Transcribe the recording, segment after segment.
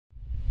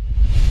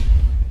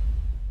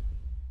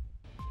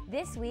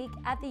This week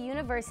at the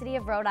University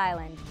of Rhode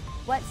Island,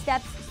 what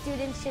steps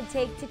students should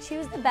take to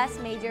choose the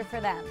best major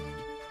for them,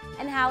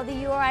 and how the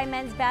URI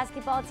men's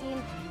basketball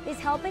team is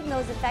helping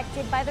those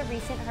affected by the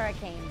recent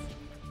hurricanes,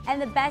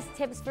 and the best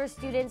tips for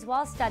students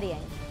while studying.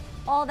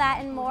 All that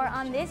and more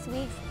on this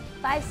week's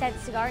 5 Cent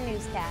Cigar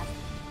Newscast.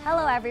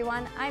 Hello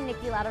everyone, I'm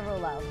Nikki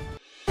Lattarulo.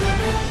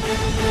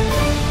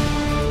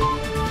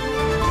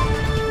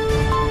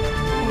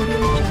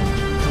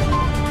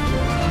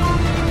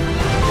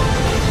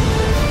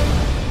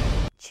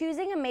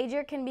 Choosing a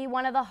major can be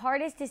one of the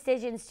hardest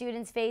decisions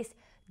students face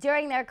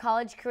during their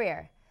college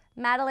career.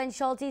 Madeline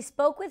Schulte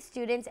spoke with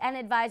students and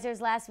advisors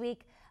last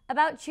week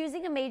about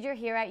choosing a major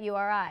here at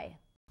URI.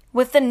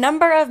 With the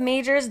number of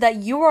majors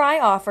that URI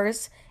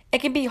offers,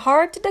 it can be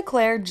hard to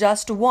declare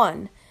just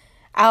one.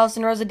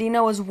 Allison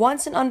Rosadino was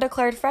once an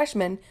undeclared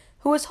freshman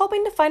who was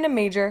hoping to find a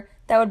major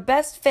that would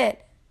best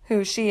fit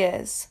who she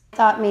is. I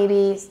thought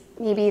maybe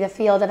the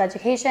field of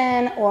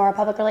education or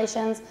public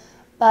relations,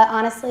 but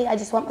honestly, I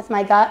just went with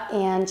my gut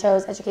and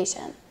chose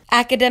education.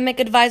 Academic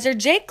advisor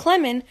Jake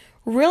Clemon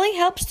really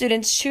helped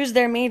students choose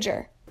their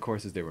major.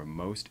 Courses they were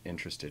most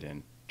interested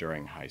in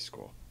during high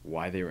school,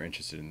 why they were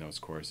interested in those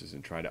courses,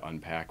 and try to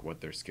unpack what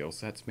their skill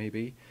sets may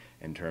be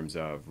in terms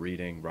of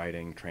reading,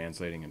 writing,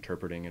 translating,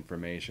 interpreting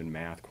information,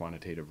 math,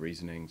 quantitative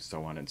reasoning,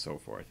 so on and so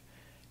forth.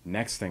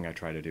 Next thing I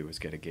try to do is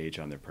get a gauge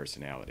on their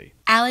personality.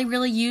 Allie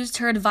really used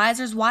her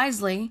advisors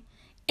wisely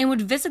and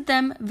would visit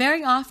them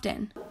very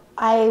often.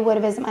 I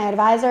would visit my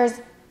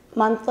advisors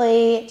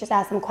monthly, just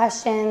ask them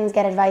questions,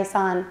 get advice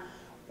on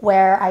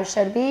where I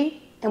should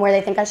be and where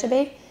they think I should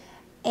be.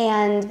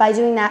 And by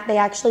doing that, they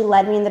actually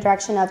led me in the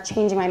direction of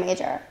changing my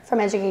major from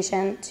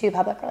education to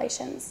public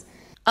relations.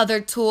 Other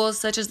tools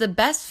such as the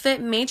Best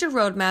Fit Major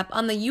Roadmap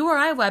on the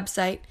URI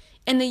website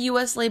and the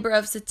U.S. Labor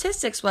of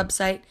Statistics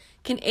website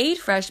can aid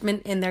freshmen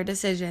in their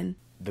decision.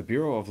 The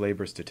Bureau of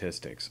Labor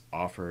Statistics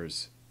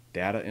offers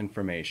data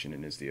information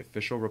and is the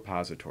official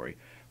repository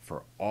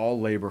for all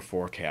labor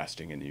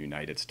forecasting in the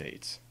United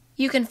States.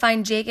 You can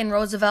find Jake in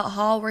Roosevelt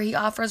Hall, where he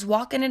offers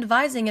walk-in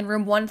advising in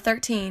room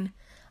 113.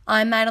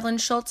 I'm Madeline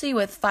Schulte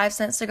with 5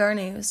 Cent Cigar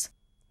News.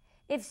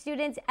 If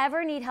students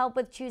ever need help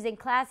with choosing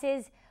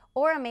classes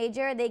or a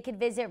major, they could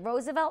visit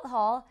Roosevelt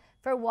Hall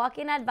for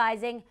walk-in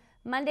advising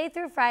Monday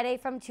through Friday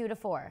from 2 to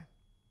 4.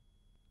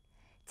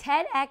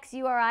 TEDx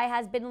URI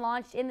has been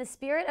launched in the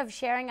spirit of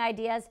sharing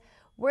ideas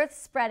worth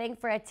spreading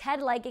for a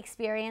TED-like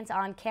experience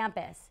on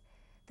campus.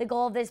 The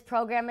goal of this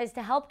program is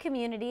to help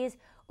communities,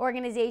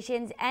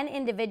 organizations, and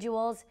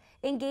individuals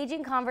engage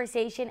in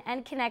conversation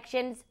and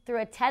connections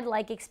through a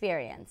TED-like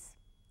experience.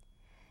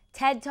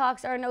 TED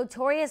Talks are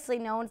notoriously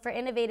known for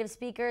innovative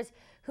speakers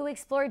who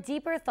explore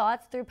deeper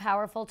thoughts through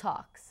powerful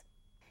talks.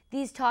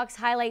 These talks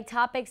highlight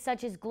topics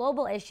such as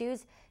global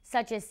issues,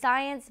 such as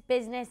science,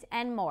 business,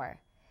 and more.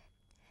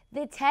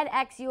 The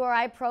TEDx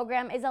URI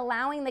program is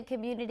allowing the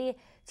community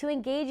to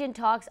engage in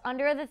talks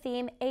under the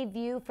theme, A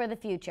View for the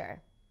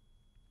Future.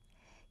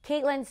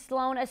 Caitlin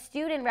Sloan, a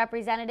student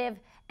representative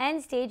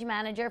and stage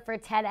manager for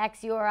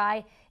TEDx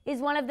URI, is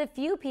one of the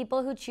few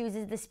people who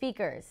chooses the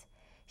speakers.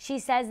 She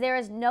says there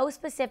is no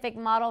specific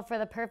model for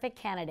the perfect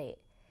candidate.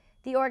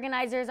 The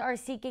organizers are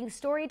seeking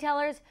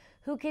storytellers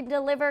who can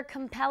deliver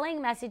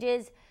compelling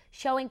messages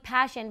showing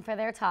passion for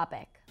their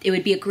topic. It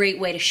would be a great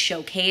way to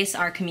showcase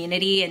our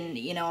community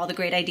and, all the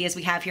great ideas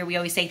we have here. We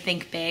always say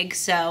think big,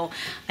 so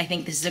I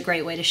think this is a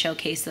great way to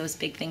showcase those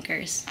big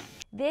thinkers.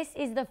 This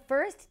is the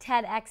first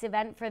TEDx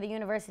event for the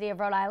University of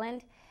Rhode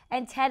Island,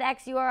 and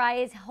TEDx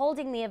URI is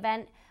holding the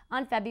event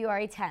on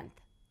February 10th.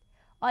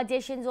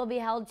 Auditions will be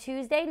held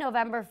Tuesday,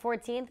 November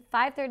 14th,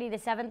 5:30 to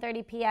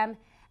 7:30 p.m.,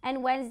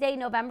 and Wednesday,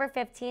 November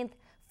 15th,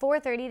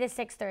 4:30 to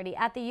 6:30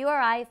 at the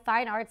URI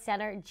Fine Arts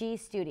Center G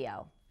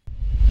Studio.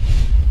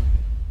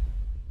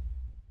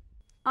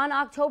 On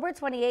October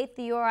 28th,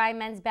 the URI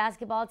men's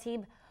basketball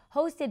team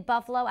hosted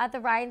Buffalo at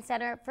the Ryan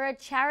Center for a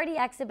charity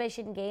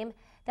exhibition game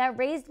that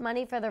raised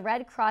money for the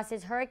Red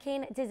Cross's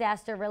hurricane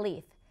disaster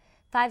relief.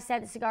 5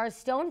 Cent Cigar's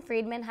Stone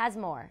Friedman has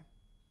more.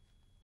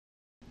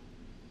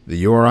 The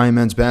URI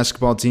men's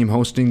basketball team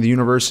hosting the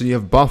University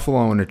of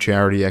Buffalo in a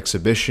charity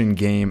exhibition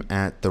game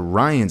at the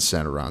Ryan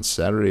Center on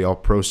Saturday. All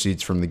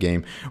proceeds from the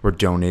game were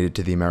donated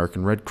to the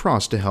American Red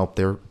Cross to help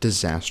their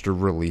disaster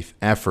relief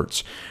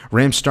efforts.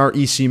 Rams star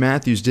E.C.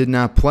 Matthews did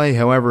not play.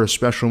 However, a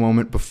special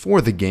moment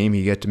before the game,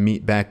 he got to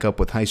meet back up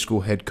with high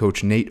school head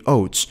coach Nate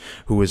Oates,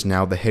 who is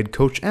now the head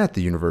coach at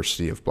the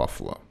University of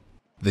Buffalo.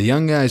 The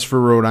young guys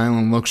for Rhode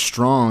Island look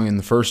strong in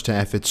the first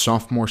half. It's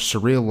sophomore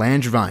Cyril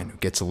Langevin who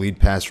gets a lead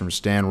pass from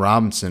Stan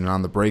Robinson, and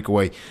on the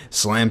breakaway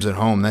slams it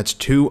home. That's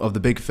 2 of the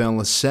big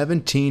fella's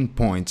 17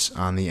 points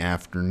on the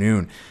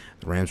afternoon.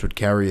 The Rams would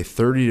carry a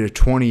 30 to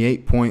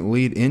 28 point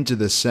lead into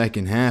the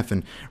second half,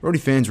 and Rhodey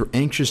fans were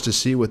anxious to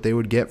see what they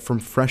would get from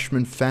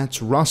freshman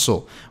Fats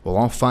Russell. Well,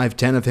 all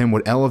 5'10 of him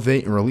would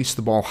elevate and release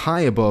the ball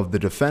high above the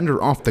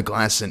defender off the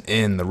glass and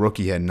in. The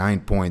rookie had 9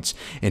 points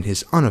in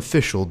his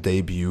unofficial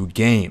debut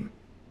game.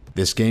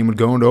 This game would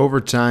go into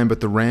overtime, but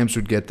the Rams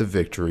would get the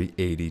victory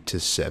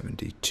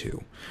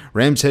 80-72.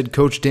 Rams head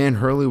coach Dan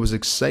Hurley was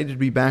excited to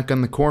be back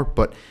on the court,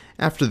 but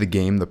after the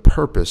game, the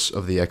purpose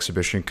of the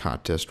exhibition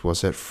contest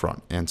was at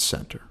front and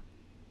center.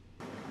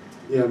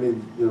 Yeah, I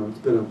mean, it's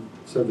been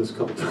said this a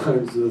couple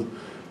times,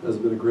 has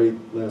been a great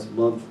last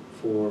month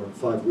for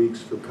 5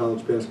 weeks for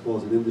college basketball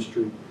as an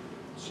industry.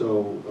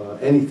 So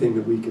anything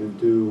that we can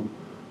do,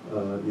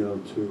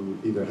 to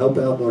either help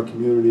out in our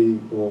community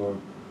or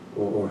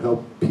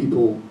help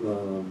people,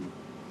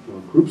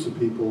 groups of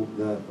people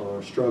that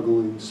are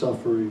struggling,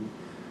 suffering,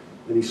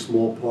 any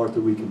small part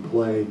that we can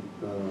play,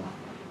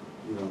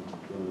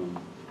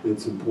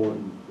 it's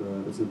important.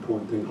 It's an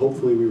important thing.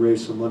 Hopefully we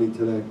raise some money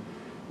today.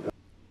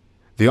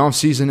 The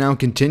offseason now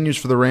continues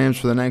for the Rams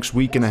for the next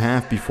week and a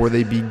half before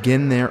they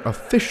begin their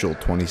official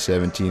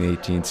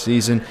 2017-18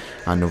 season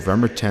on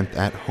November 10th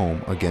at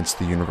home against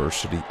the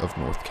University of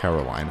North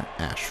Carolina,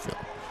 Asheville.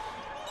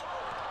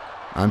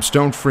 I'm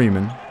Stone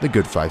Freeman, the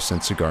Good 5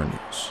 Cent Cigar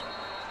News.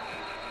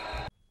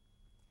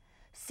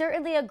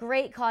 Certainly a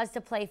great cause to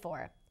play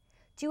for.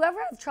 Do you ever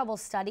have trouble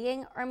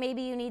studying, or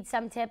maybe you need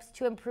some tips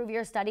to improve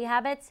your study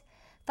habits?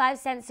 5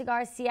 Cent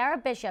Cigar's Sierra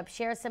Bishop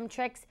shares some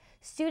tricks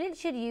students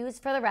should use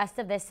for the rest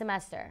of this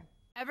semester.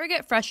 Ever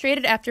get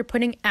frustrated after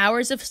putting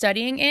hours of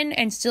studying in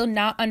and still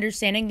not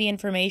understanding the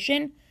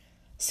information?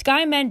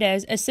 Sky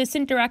Mendez,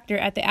 Assistant Director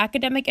at the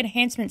Academic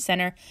Enhancement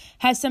Center,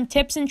 has some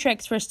tips and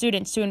tricks for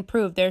students to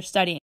improve their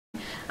studying.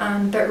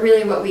 But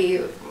really what we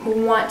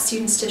want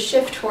students to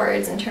shift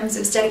towards in terms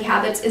of study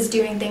habits is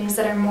doing things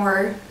that are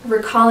more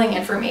recalling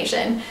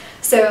information.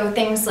 So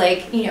things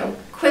like,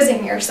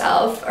 quizzing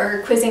yourself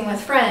or quizzing with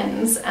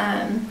friends,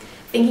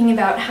 thinking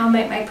about how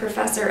might my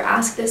professor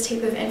ask this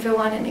type of info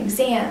on an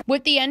exam.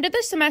 With the end of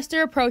the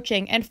semester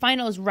approaching and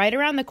finals right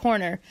around the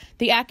corner,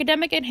 the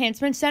Academic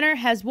Enhancement Center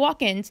has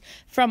walk-ins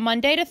from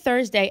Monday to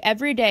Thursday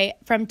every day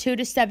from 2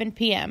 to 7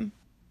 p.m.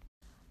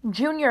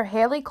 Junior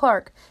Haley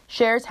Clark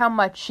shares how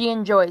much she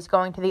enjoys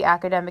going to the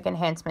Academic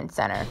Enhancement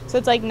Center. So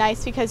it's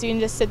nice because you can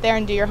just sit there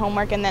and do your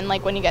homework, and then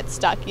when you get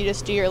stuck, you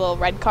just do your little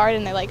red card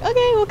and they're like,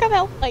 okay, we'll come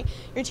help.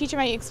 Your teacher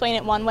might explain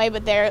it one way,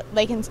 but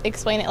they can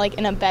explain it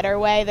in a better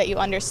way that you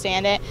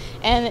understand it.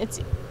 And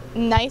it's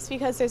nice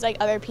because there's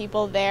other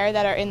people there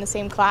that are in the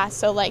same class,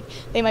 so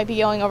they might be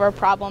going over a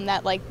problem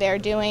that they're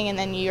doing, and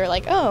then you're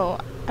oh,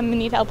 I'm gonna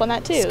need help on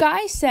that too.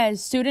 Sky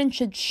says students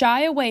should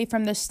shy away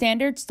from the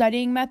standard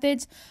studying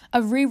methods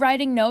of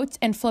rewriting notes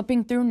and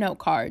flipping through note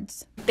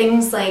cards.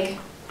 Things like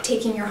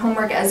taking your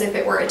homework as if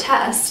it were a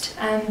test,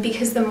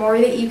 because the more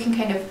that you can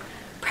kind of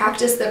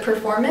practice the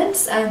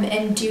performance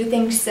and do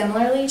things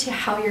similarly to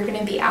how you're going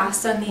to be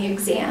asked on the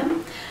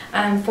exam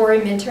for a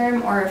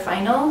midterm or a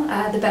final,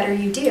 the better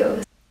you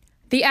do.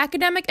 The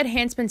Academic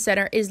Enhancement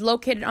Center is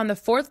located on the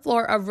 4th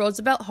floor of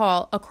Roosevelt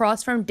Hall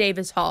across from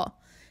Davis Hall.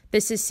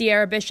 This is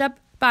Sierra Bishop,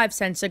 5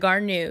 Cent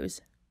Cigar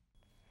News.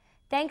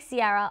 Thanks,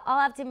 Sierra. I'll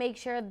have to make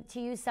sure to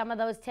use some of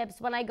those tips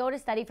when I go to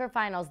study for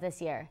finals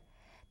this year.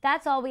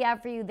 That's all we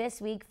have for you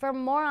this week. For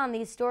more on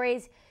these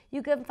stories,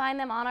 you can find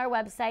them on our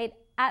website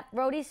at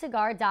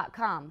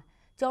rodiecigar.com.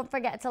 Don't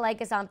forget to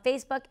like us on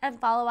Facebook and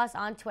follow us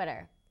on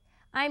Twitter.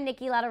 I'm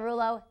Nikki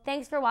Lattarulo.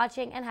 Thanks for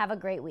watching and have a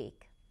great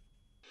week.